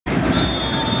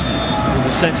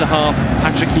centre-half,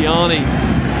 Patrick Ianni,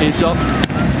 is up.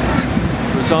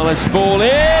 Rosales ball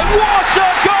in. What a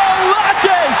goal that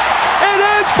is! It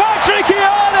is Patrick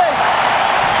Ianni!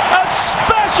 A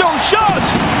special shot!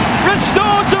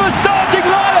 Restored to the starting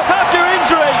lineup after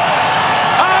injury.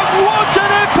 And what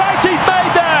an impact he's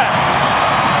made there!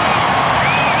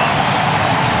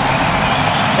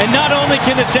 And not only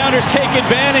can the Sounders take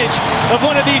advantage of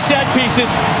one of these set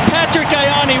pieces, Patrick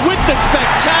Ianni with the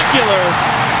spectacular.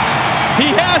 He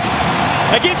has,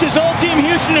 against his old team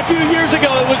Houston a few years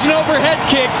ago, it was an overhead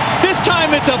kick. This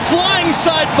time it's a flying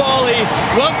side volley.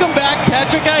 Welcome back,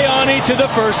 Patrick Ianni, to the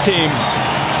first team.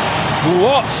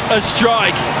 What a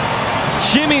strike!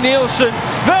 Jimmy Nielsen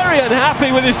very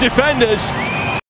unhappy with his defenders.